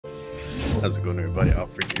How's it going, everybody?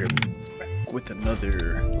 AlphaRique here, back with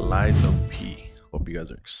another Lies of P. Hope you guys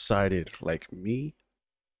are excited like me.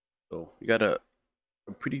 So we got a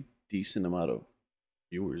pretty decent amount of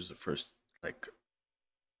viewers the first, like,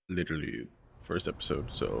 literally first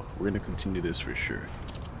episode. So we're gonna continue this for sure,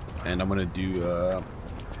 and I'm gonna do a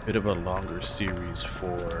bit of a longer series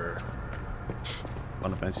for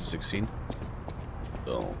Final Fantasy 16.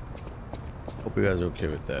 So hope you guys are okay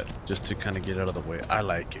with that. Just to kind of get out of the way. I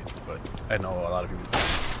like it, but I know a lot of people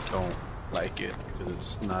don't like it because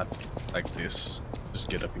it's not like this. Just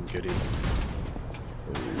get up and get in.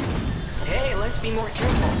 Hey, let's be more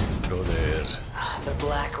careful. Go there. The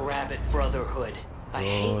Black Rabbit Brotherhood. I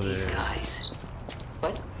hate these guys.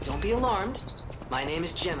 But don't be alarmed. My name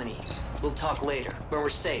is Gemini. We'll talk later, when we're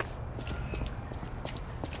safe.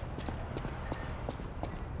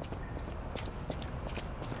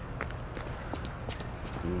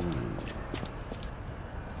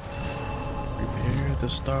 Prepare the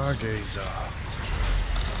Stargazer.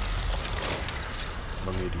 I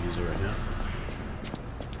don't need to use it right now.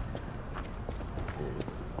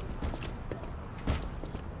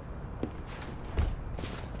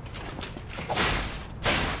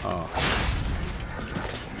 Oh.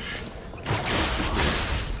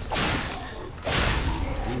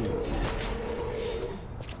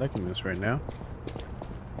 Liking this right now.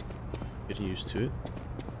 Getting used to it.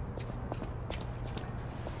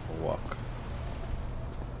 Walk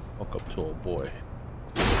up to a boy.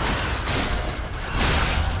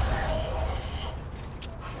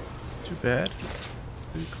 Too bad.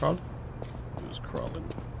 Did he crawl? He was crawling.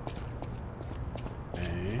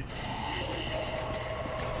 Okay.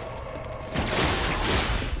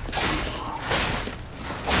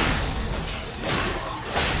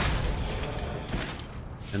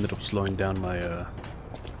 Ended up slowing down my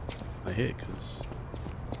my hit because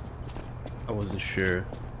I wasn't sure.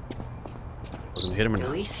 Wasn't hit him or not.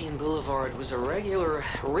 Elysian Boulevard was a regular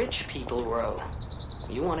rich people row.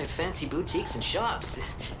 You wanted fancy boutiques and shops.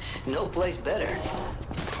 No place better.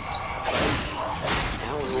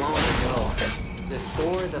 That was long ago.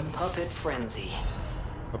 Before the puppet frenzy.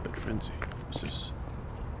 Puppet frenzy. What's this?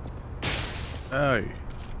 Hey.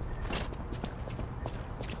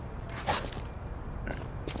 Right.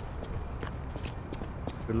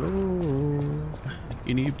 Hello.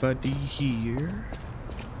 Anybody here?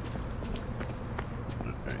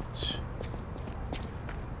 Alright.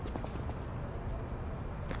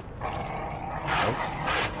 Oh.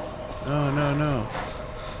 No, no, no.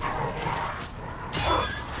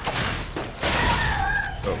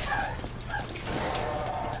 Oh.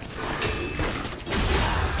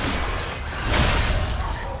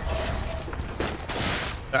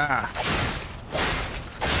 Ah.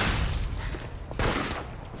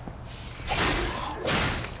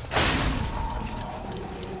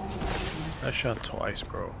 I shot twice,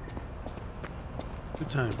 bro. 2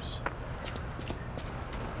 times.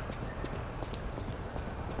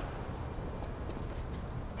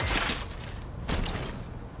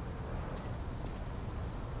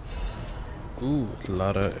 Ooh, a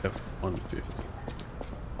lot of F-150.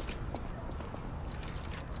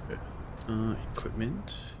 Okay.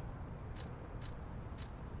 Equipment.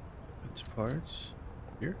 It's parts.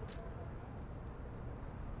 Here.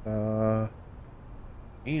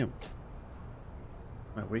 Damn.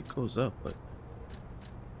 My weight goes up, but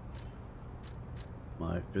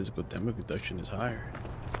my physical damage reduction is higher.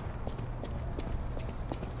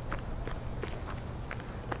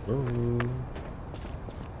 Whoa.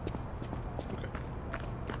 Okay.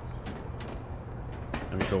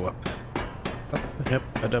 Let me go up. Up and up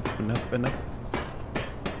and up and up and up.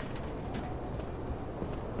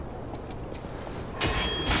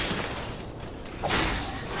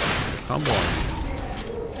 Combo on.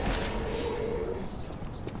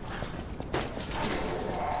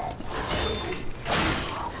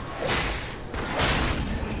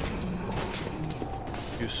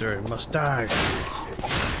 You, sir, must die.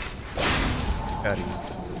 Got him.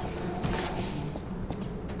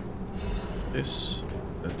 This.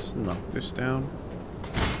 Let's knock this down.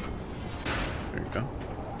 There you go.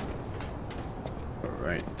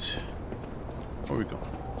 Alright. Where we going?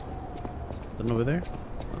 Nothing over there?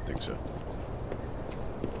 I don't think so.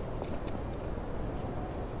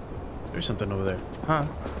 There's something over there. Huh?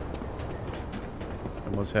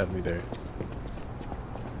 Almost had me there.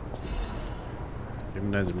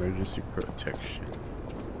 Immunize emergency protection.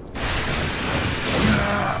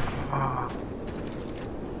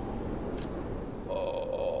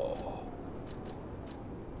 Oh.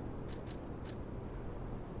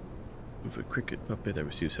 With a cricket puppet that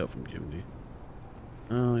receives help from Gemini.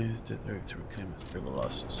 Oh, he has to reclaim his bigger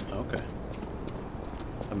losses. Okay.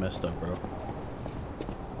 I messed up, bro.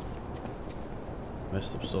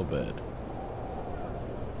 Messed up so bad.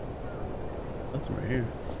 Nothing right here.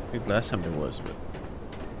 I think last time there was, but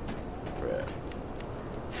crap.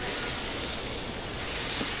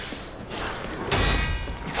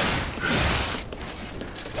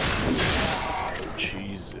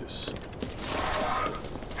 Jesus.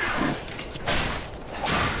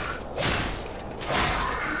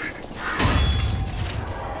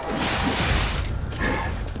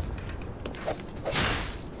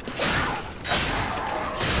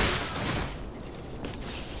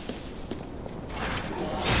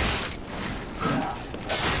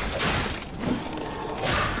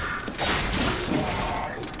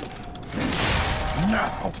 No.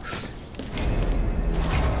 Okay.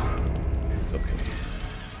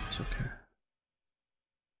 It's okay.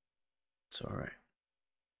 It's all right.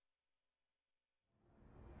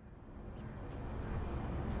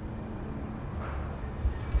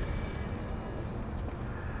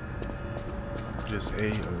 Just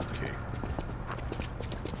A-okay.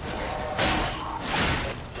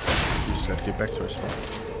 We just have to get back to our spot.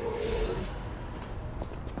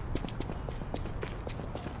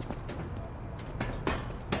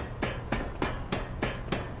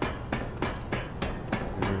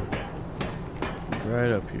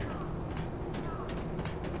 Right up here.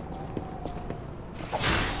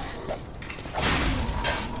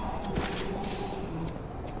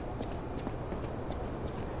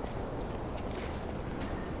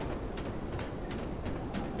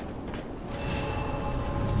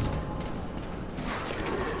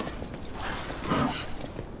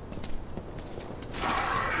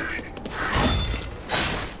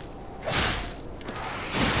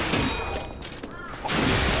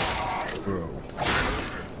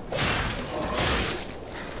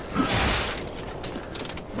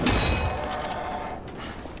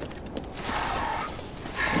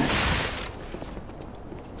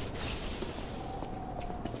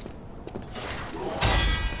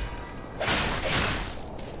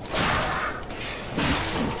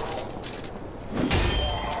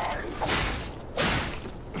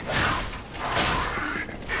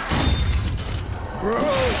 Bro.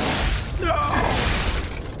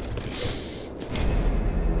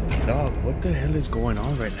 Dog, what the hell is going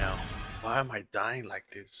on right now? Why am I dying like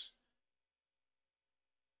this?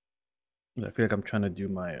 I feel like I'm trying to do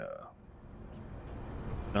my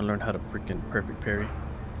trying to learn how to freaking perfect parry.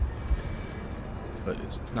 But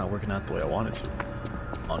it's not working out the way I want it to,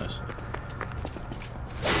 honestly.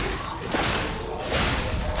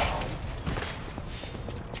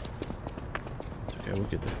 It's okay, we'll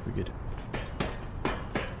get there. We get it.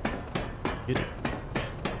 Get it.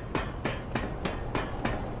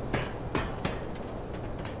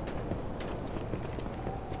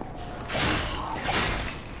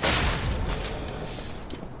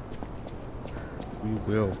 We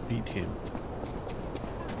will beat him.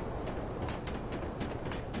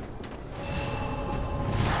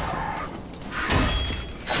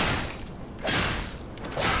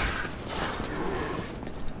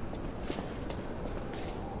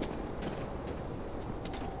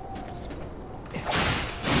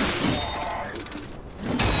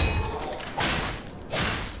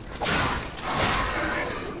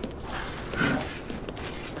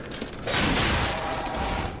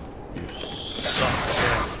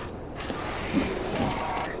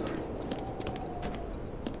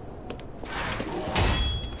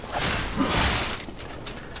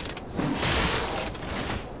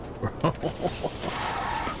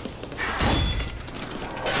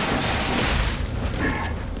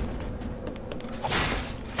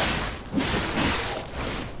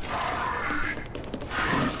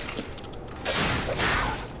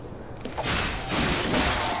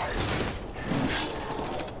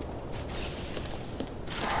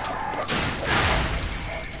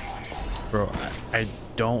 Bro, I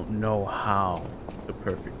don't know how to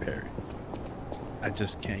perfect parry. I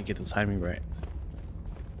just can't get the timing right.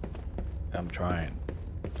 I'm trying.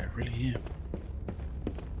 I really am.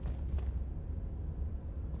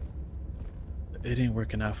 It ain't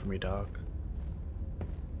working out for me, dog.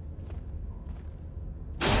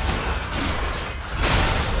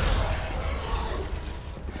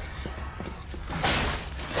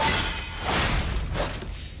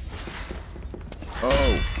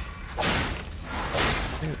 Oh.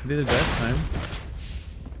 I did it that time.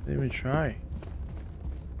 Didn't even try.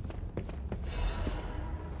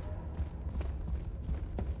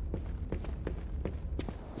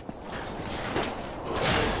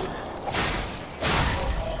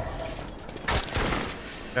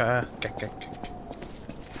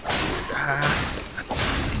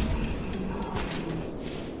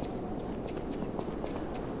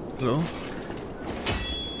 Hello?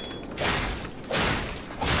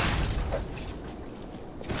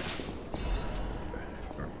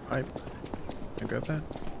 Pipe. Can I grab that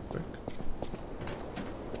quick?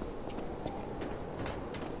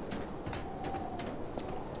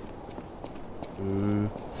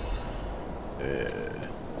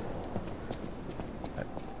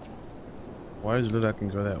 Why does it look like I can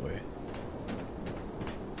go that way?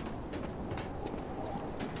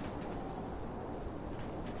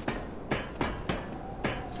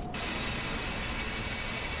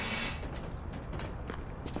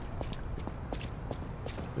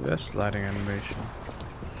 That sliding animation.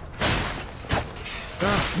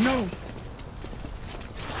 Ah, no!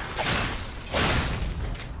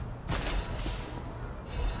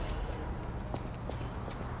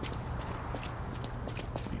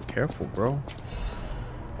 Be careful, bro.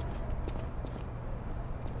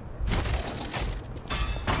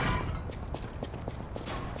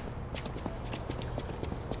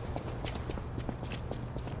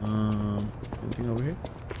 Anything over here?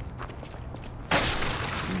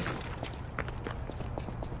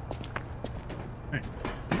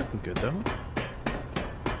 Good though.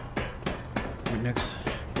 Next,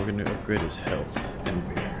 we're gonna upgrade his health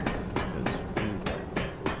and beer.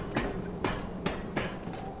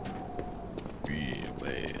 Real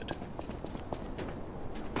bad.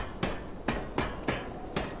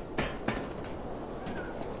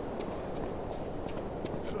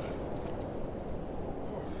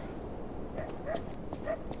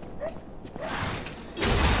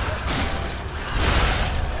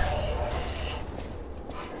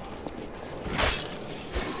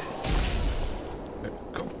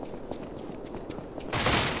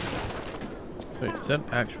 Wait, is that an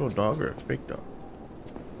actual dog or a fake dog?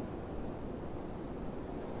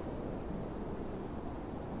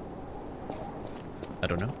 I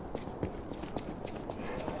don't know.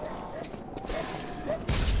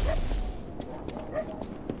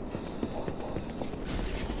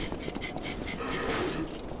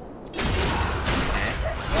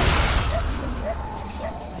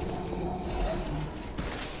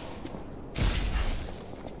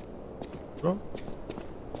 Bro?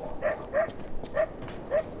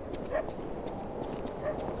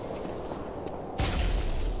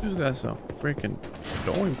 Who's got some freaking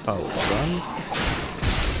throwing power, son?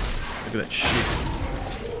 Look at that shit.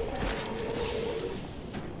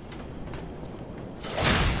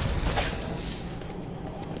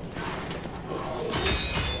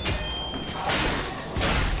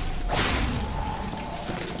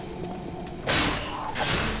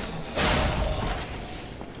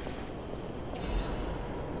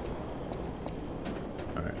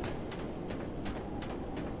 Alright.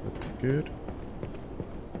 Looking good.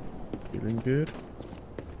 Feeling good.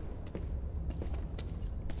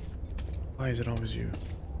 Why is it always you?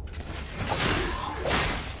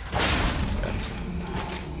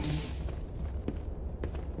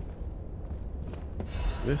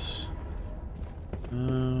 This.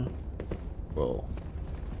 Well.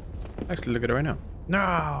 Actually, look at it right now. No.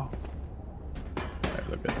 Alright,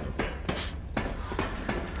 look at it.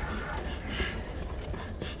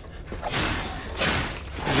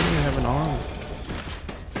 I didn't even have an arm.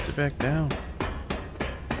 Sit back down.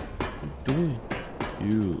 What are you doing?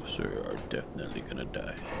 You, sir, are definitely gonna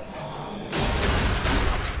die.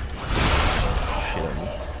 Shit.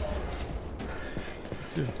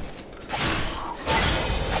 Dude.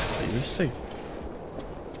 You're safe.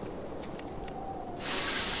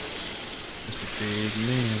 It's a big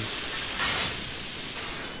man.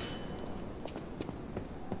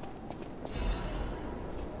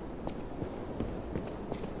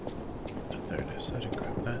 There it is. I didn't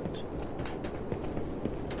grab that.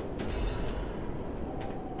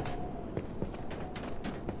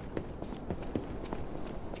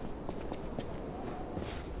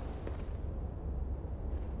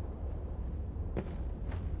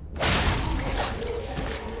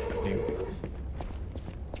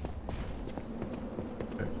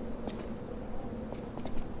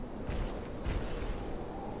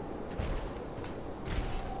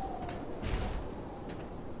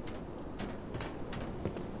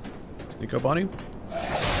 Sneak up on him?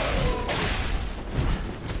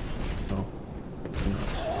 No.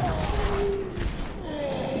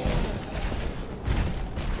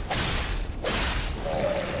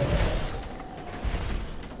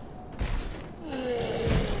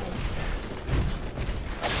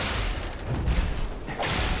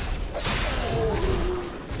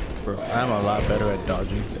 Bro, I'm a lot better at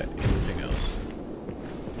dodging than anything else.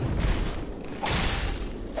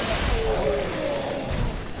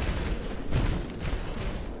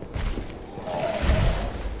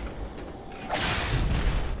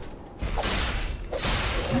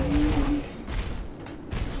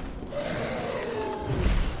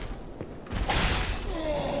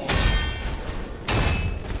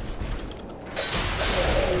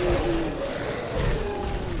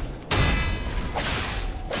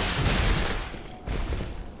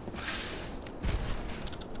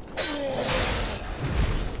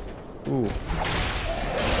 Ooh.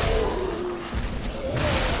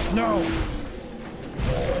 No!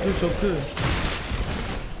 You're so good.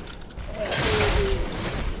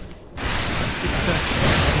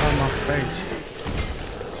 On my face.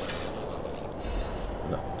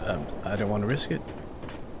 No, I didn't want to risk it.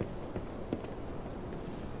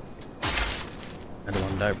 I didn't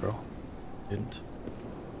want to die, bro. Didn't.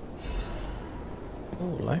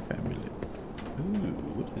 Oh, life amulet. Ooh,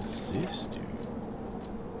 what does this do?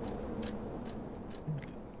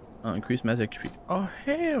 Increase mass XP. Oh,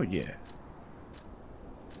 hell yeah.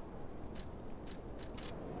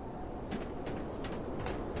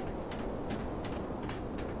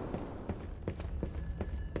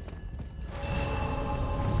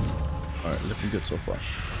 Alright, looking good so far.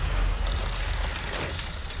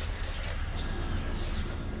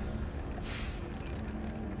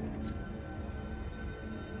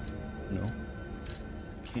 No.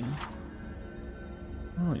 Can.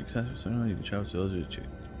 Oh, you can travel to those chick.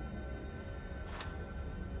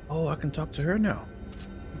 Oh, I can talk to her now.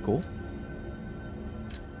 Cool.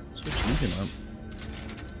 Switch Lincoln up.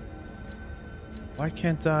 Why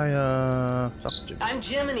can't I talk to you? I'm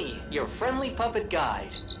Jiminy, your friendly puppet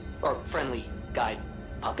guide. Or friendly guide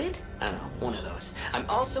puppet? I don't know, one of those. I'm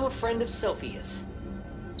also a friend of Sophia's.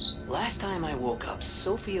 Last time I woke up,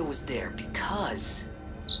 Sophia was there because...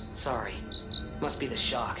 Sorry. Must be the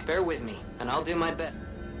shock. Bear with me, and I'll do my best.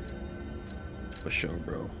 For sure,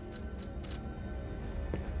 bro.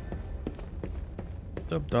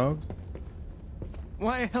 What's up, dog?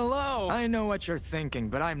 Why, hello! I know what you're thinking,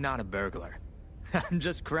 but I'm not a burglar. I'm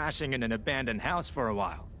just crashing in an abandoned house for a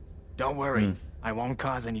while. Don't worry, I won't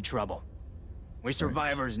cause any trouble. We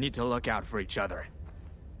survivors need to look out for each other.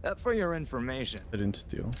 For your information. I didn't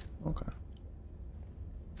steal. Okay.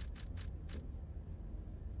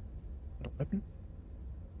 Got a weapon?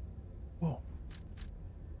 Whoa.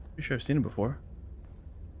 Pretty sure I've seen it before.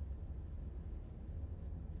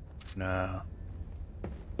 Nah.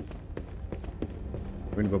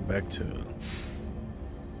 We're gonna go back to...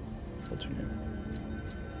 What's her name?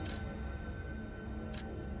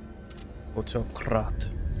 Hotel Krat.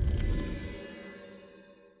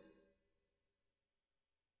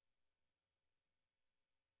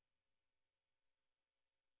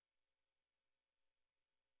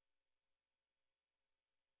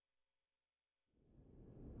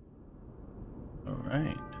 All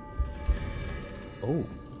right. Oh.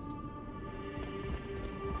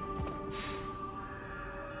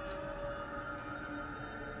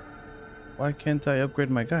 Why can't I upgrade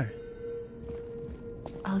my guy?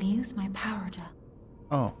 I'll use my power to...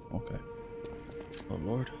 Oh, okay. Oh,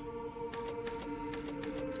 Lord.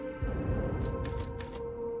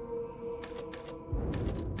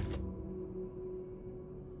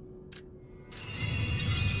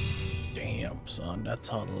 Damn, son, that's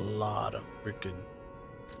a lot of freaking...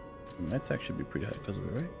 My attack should be pretty high because of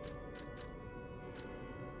it, right?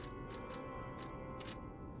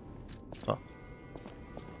 Talk.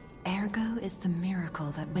 Ergo is the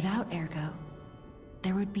miracle that without Ergo,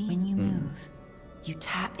 there would be... When you move, you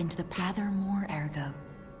tap into the gather more Ergo.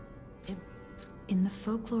 In the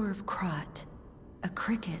folklore of Krot, a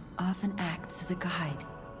cricket often acts as a guide.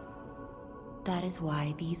 That is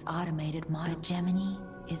why these automated models... But Gemini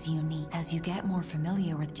is unique. As you get more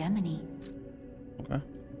familiar with Gemini... Okay.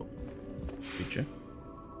 Feature.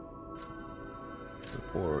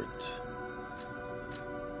 Report.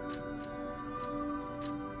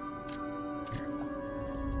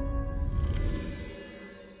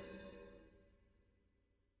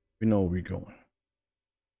 We know where we're going.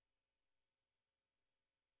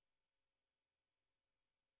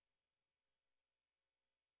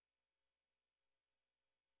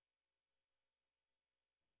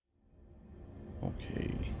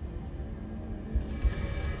 Okay.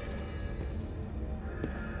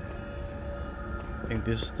 I think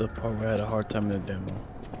this is the part where I had a hard time in the demo.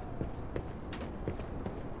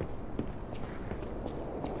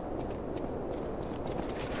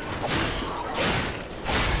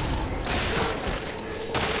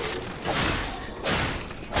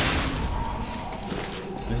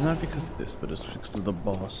 It's not because of this, but it's because of the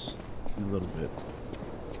boss a little bit.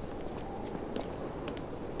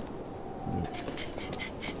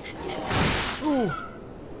 Ooh.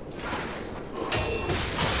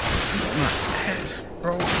 My ass,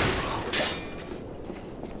 bro.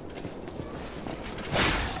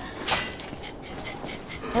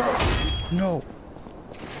 No.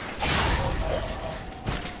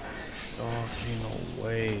 Oh, ain't no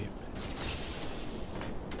way.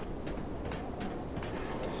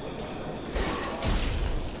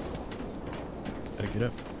 Gotta get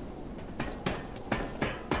up.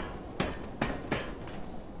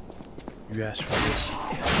 You asked for this.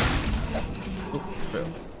 Oh, fail.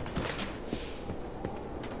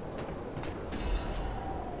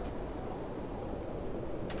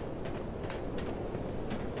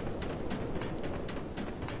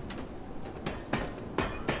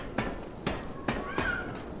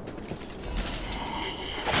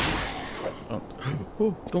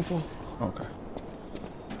 Oh, don't fall. Okay.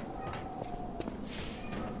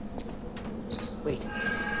 Wait,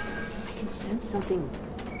 I can sense something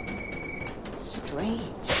strange.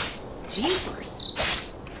 Jeepers!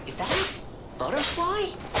 Is that a butterfly?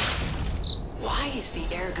 Why is the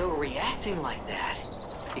ergo reacting like that?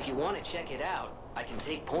 If you want to check it out, I can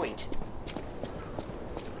take point.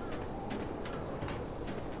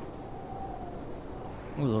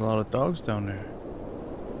 There's a lot of dogs down there.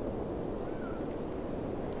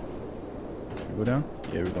 We go down?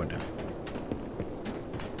 Yeah, we're going down.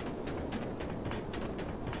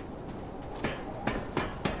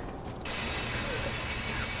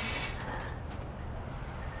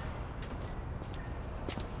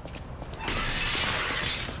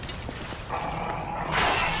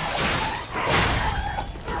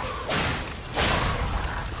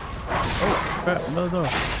 Oh, crap, another dog.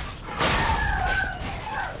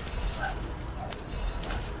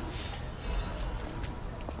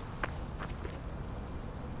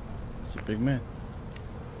 Big man.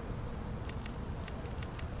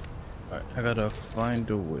 Alright, I gotta find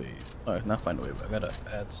a way. Alright, not find a way, but I gotta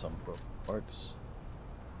add some broken parts.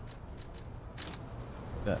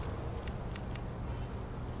 That.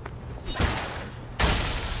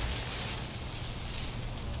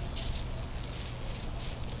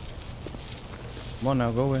 Come on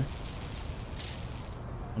now, go away.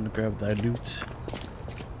 I'm gonna grab thy loot.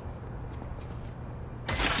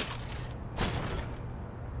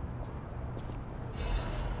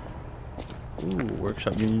 Ooh,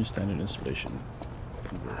 workshop union standard installation.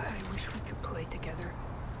 I wish we could play together.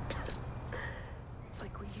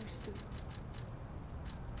 Like we used to.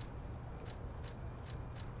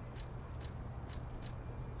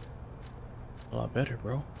 A lot better,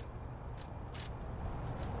 bro.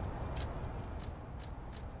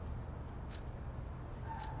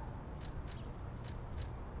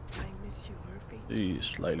 I miss you, Murphy. He's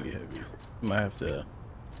slightly heavy. Might have to.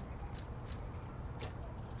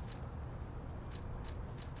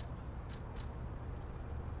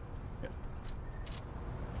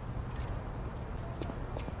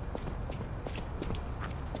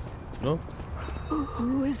 Hello?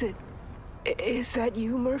 Who is it? Is that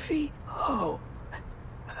you, Murphy? Oh.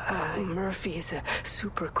 Murphy is a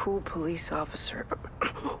super cool police officer.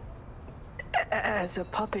 As a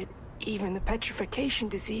puppet, even the petrification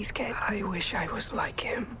disease can't. I wish I was like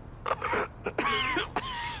him.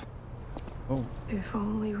 Oh. If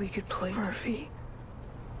only we could play Murphy.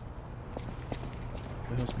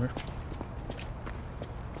 What the hell's Murphy?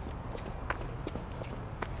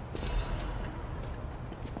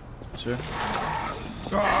 Sir?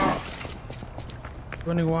 Ah!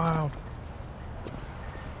 Running wild.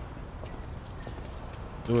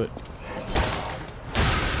 Do it.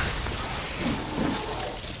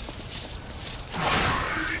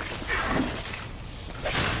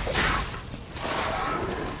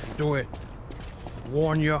 Do it.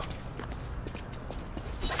 Warn ya.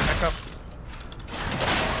 Back up.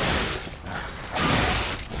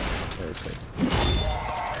 Okay.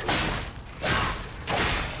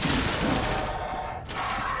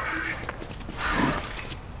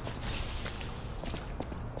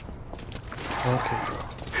 Okay, bro.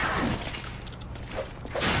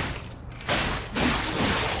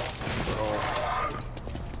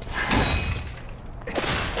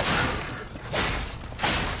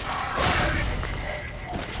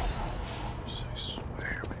 I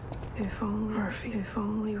swear, man. If only Murphy. If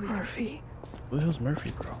only Murphy. Who the hell's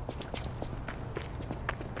Murphy, bro?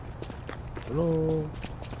 Hello.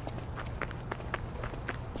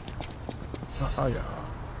 Ah, yeah.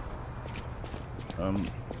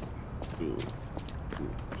 Ooh.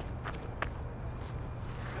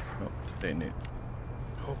 No, that ain't it.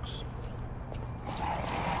 Hooks.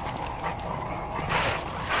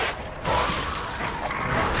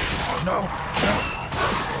 No, no.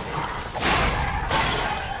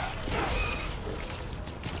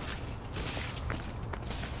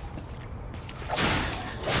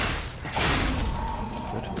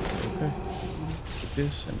 Good. Okay. Take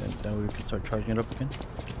this, and then that way we can start charging it up again.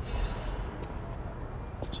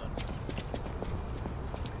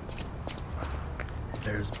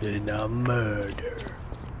 There's been a murder.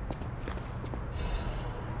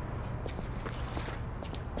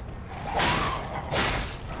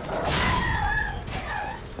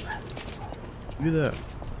 Look at that.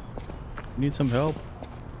 Need some help?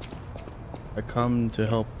 I come to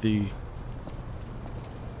help the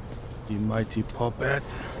mighty puppet.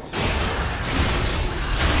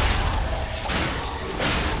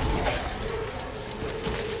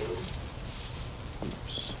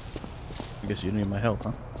 Oops. I guess you need my help,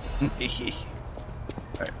 huh?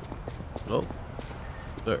 Alright. Hello?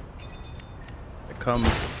 Sir. I come.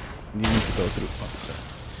 You need to go through. Oh, sorry.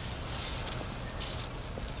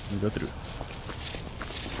 Let me go through.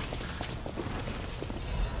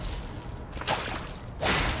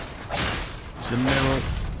 It's a narrow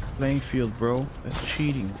playing field, bro. That's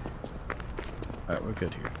cheating. Alright, we're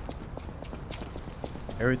good here.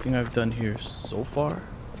 Everything I've done here so far.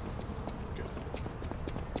 Good.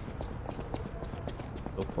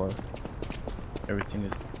 So far. Everything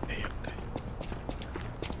is okay.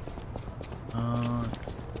 I'm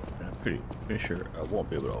pretty sure I won't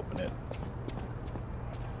be able to open it.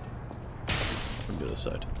 From the other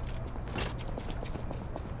side.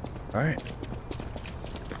 Alright.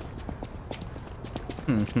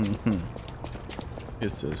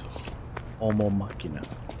 It says Homo Machina.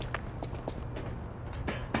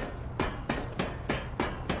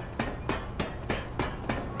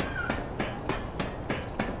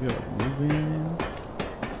 We are moving.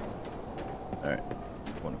 Alright,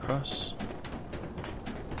 going across.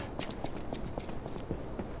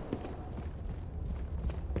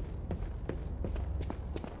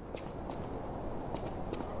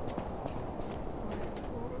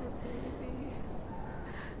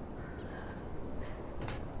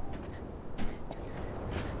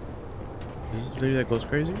 Is this the lady that goes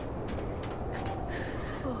crazy?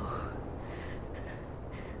 Oh.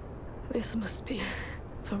 This must be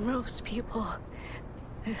for most people.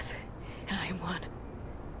 This time one.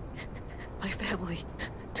 My family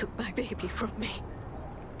took my baby from me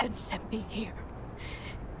and sent me here.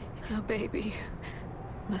 A baby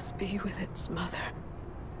must be with its mother.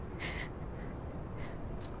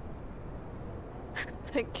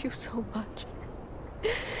 Thank you so much.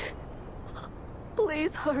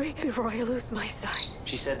 Please hurry before I lose my sight.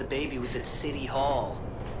 She said the baby was at City Hall.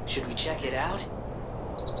 Should we check it out?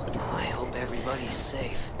 I hope everybody's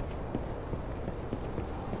safe.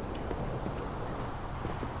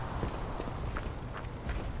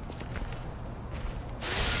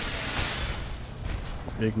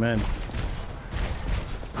 Big man.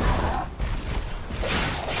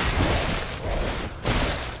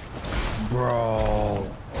 Bro.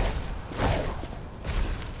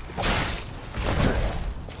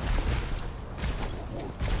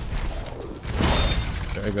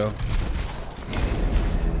 There we go.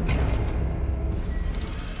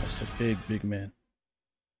 That's a big man.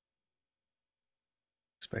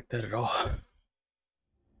 Expect that at all.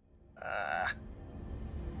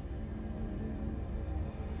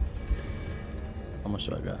 How much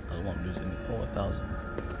do I got? I don't want to lose any. Oh, 1,000.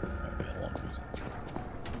 Alright, I don't want to lose it.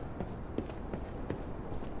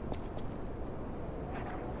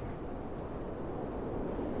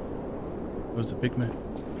 Where's the big man?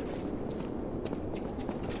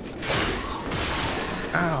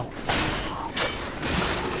 Ow!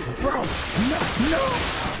 Bro! No!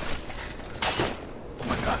 Oh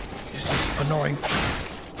my god, this is annoying.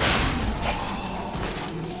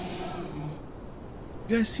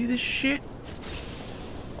 You guys see this shit?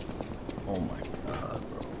 Oh my god,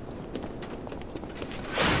 bro.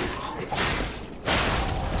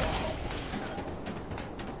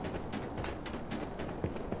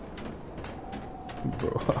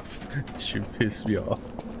 Bro, she pissed me off.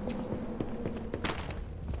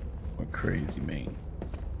 What crazy, man.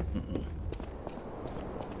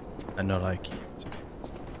 I don't like it.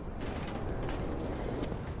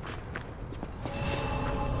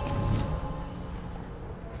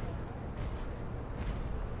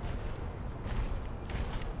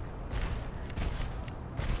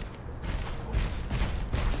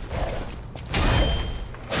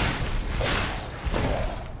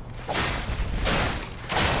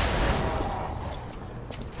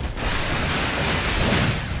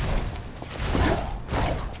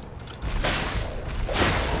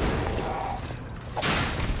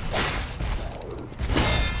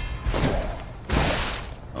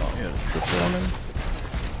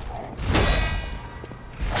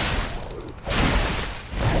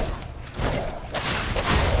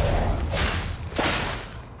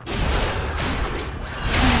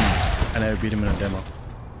 I never beat him in a demo.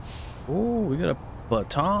 Oh, we got a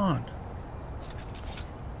baton.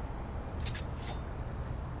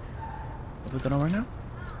 What we got on right now?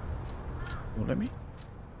 Won't let me.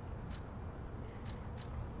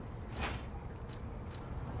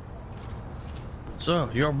 So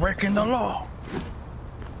you're breaking the law.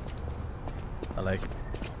 I like it.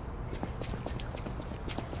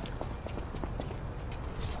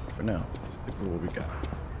 for now. Stick with what we got.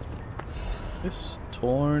 This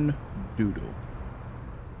torn doodle.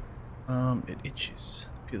 It itches.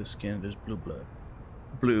 Peel the skin. There's blue blood.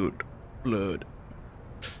 Blood.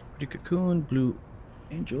 Pretty cocoon. Blue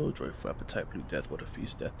angel. Joyful appetite. Blue death. What a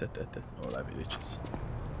feast. Death. Oh, life. It itches.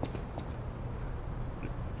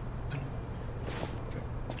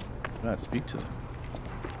 Not speak to them.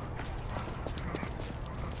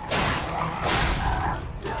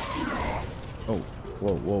 Oh,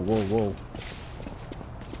 whoa.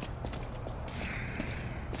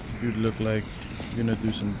 You look like you're gonna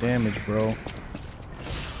do some damage, bro.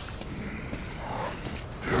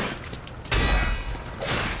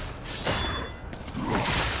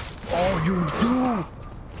 Oh, you do!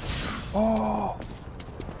 Oh!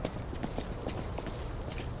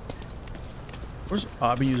 Where's... Oh,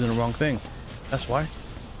 I've been using the wrong thing. That's why.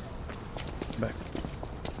 Back.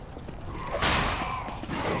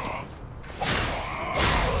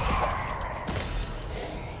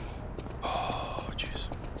 Oh, jeez.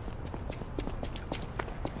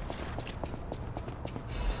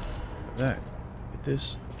 That. Get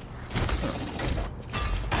this.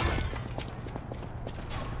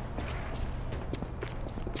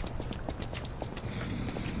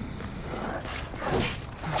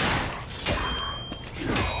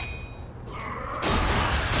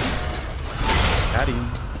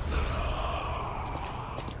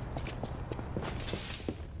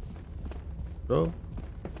 Hello?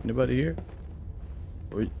 Anybody here?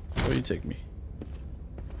 Where you take me?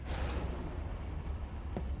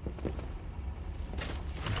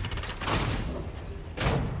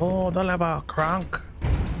 Oh, the lava crank.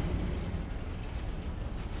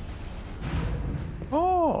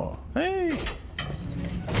 Oh, hey.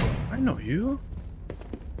 I know you.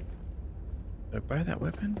 Did I buy that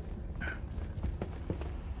weapon?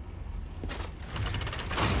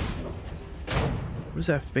 What does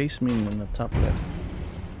that face mean on the top left?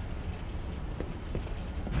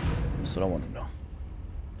 That's what I want to know.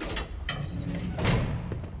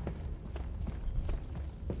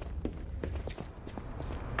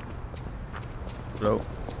 Hello?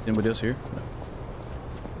 Anybody else here? No.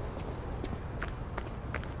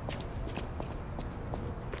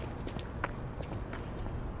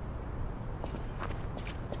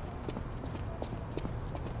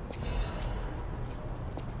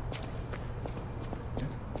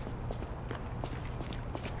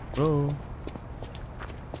 Hello.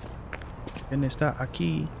 ¿Quién está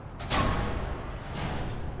aquí?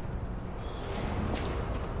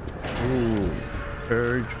 Ooh,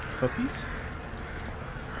 purge puppies. Is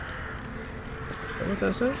that what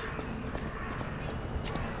that says?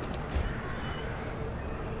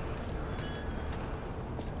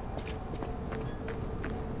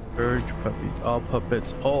 Purge puppies. All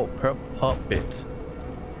puppets. Oh, puppets.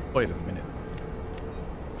 Wait a minute.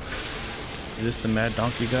 Is this the mad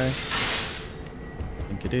donkey guy? I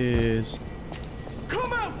think it is.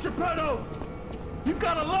 Come out, Geppetto! You've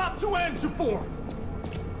got a lot to answer for!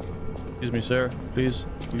 Excuse me, sir. Please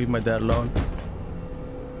leave my dad alone.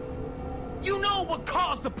 You know what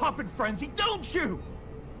caused the puppet frenzy, don't you?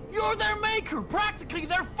 You're their maker, practically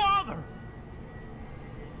their father.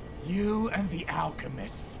 You and the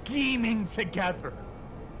alchemist scheming together.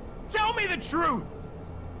 Tell me the truth!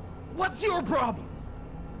 What's your problem?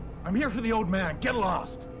 I'm here for the old man. Get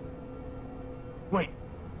lost. Wait.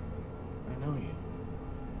 I know you.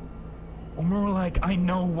 Or more like, I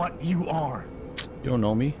know what you are. You don't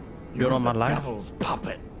know me? You don't know my life? Devil's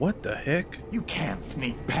puppet. What the heck? You can't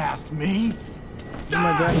sneak past me. Leave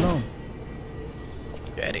my dad alone.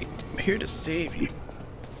 Daddy, I'm here to save you.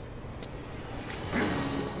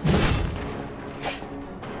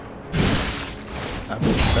 I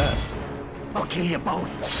believe that. I'll kill you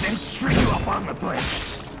both, then string you up on the bridge.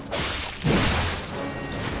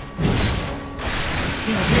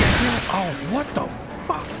 Oh, what the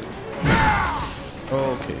fuck?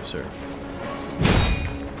 Okay, sir.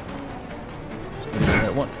 Let's do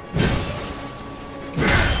that one.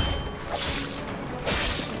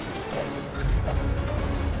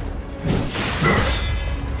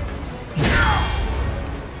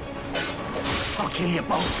 I'll kill you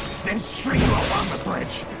both, then string you up on the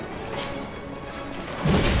bridge.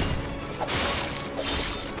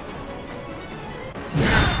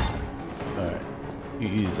 Alright.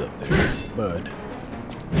 He's up there, bud.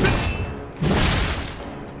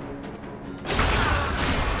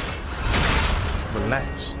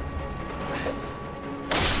 Relax.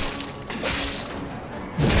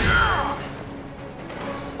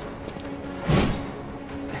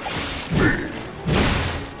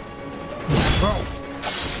 Bro,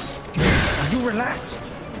 are you relaxed?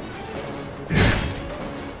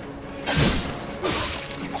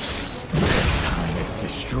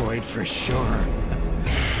 destroyed for sure.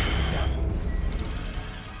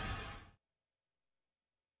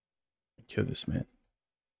 Kill this man.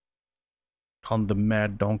 Call him the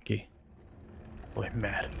Mad Donkey. Boy,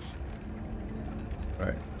 mad.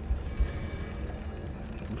 Alright.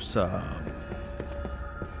 What's up?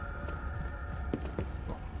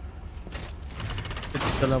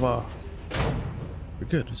 We're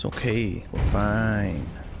good. It's okay. We're fine.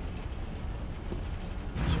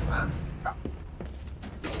 It's fine.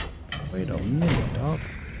 Wait a minute, dog.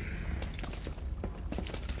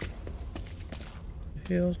 What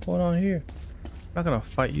the hell's going on here? I'm not gonna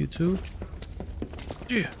fight you too.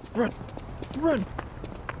 Yeah, run, run.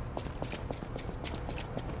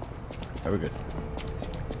 Alright, we're good.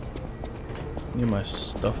 Need my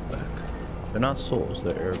stuff back. They're not souls,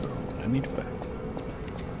 they're ergo. I need it back.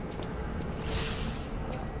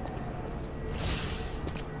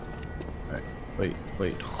 Alright,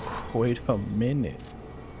 wait a minute.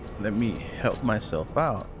 Let me help myself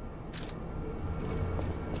out.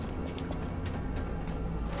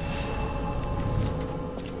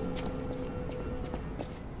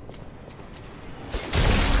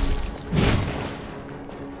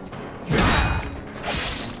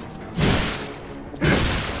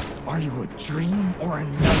 Are you a dream or a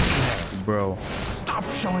nightmare? Bro. Stop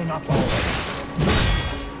showing up already.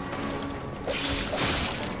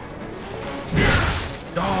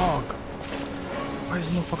 Dog! Why is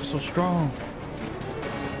this motherfucker so strong?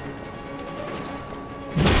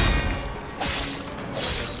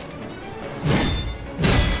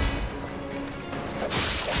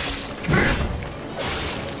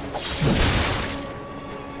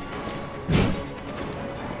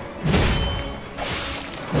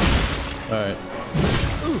 Alright.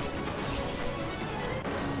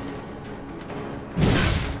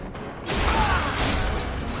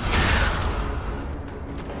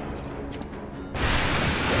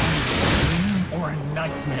 Or a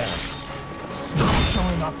nightmare. Stop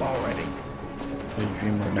showing up already. A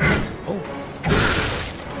dream or not. Oh.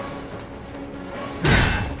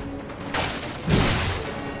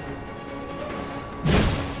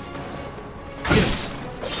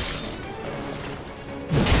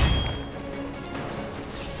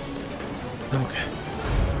 Okay.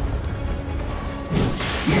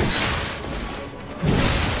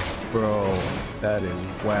 Bro, that is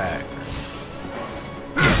whack.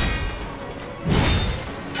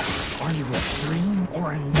 Are you a dream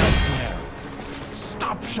or a nightmare?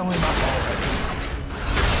 Stop showing up already.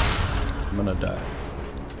 I'm gonna die.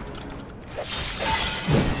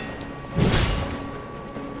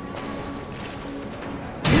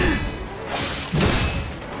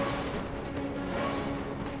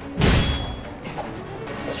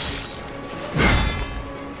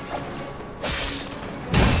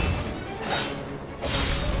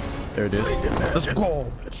 There it is. Let's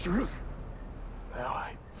go. The truth. Now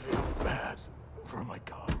I feel bad for my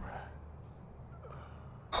comrade.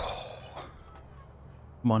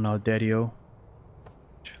 Come on now, Daddy-o.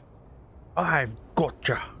 I've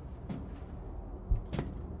gotcha.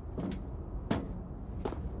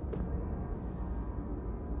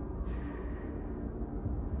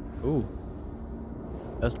 Ooh.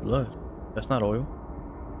 That's blood. That's not oil.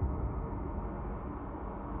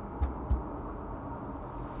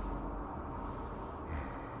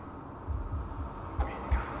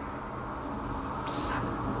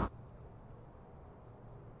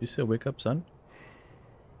 You said wake up, son?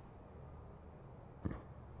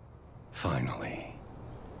 Finally,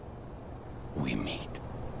 we meet.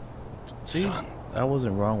 See, Son, I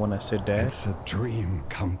wasn't wrong when I said dad. it's a dream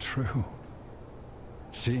come true.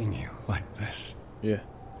 Seeing you like this, Yeah.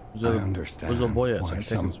 I understand Where's the boy at? So I why take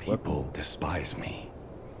some his weapon. people despise me.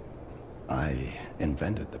 I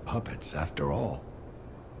invented the puppets after all.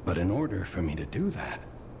 But in order for me to do that,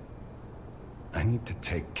 I need to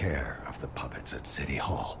take care of the puppets at City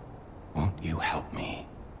Hall. Won't you help me?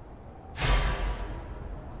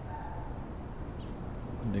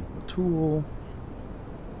 Enigma tool.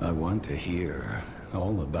 I want to hear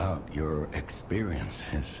all about your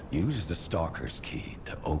experiences. Use the Stalker's key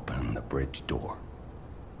to open the bridge door.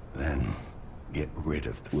 Then get rid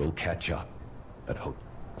of the... We'll catch up at Hope.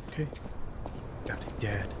 Okay. Got it,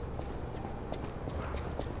 dad.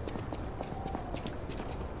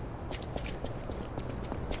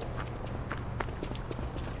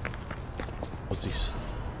 What's this?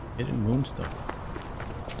 Hidden moonstone.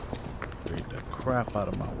 Break the crap out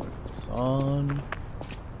of my weapon, son.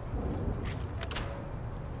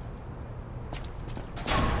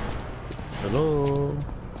 Hello.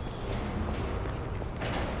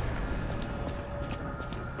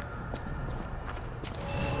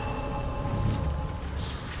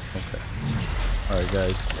 Okay. Alright,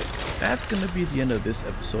 guys, that's gonna be the end of this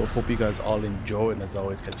episode. Hope you guys all enjoy, and as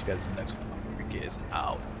always, catch you guys in the next one. AlphaRique is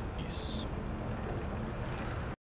out.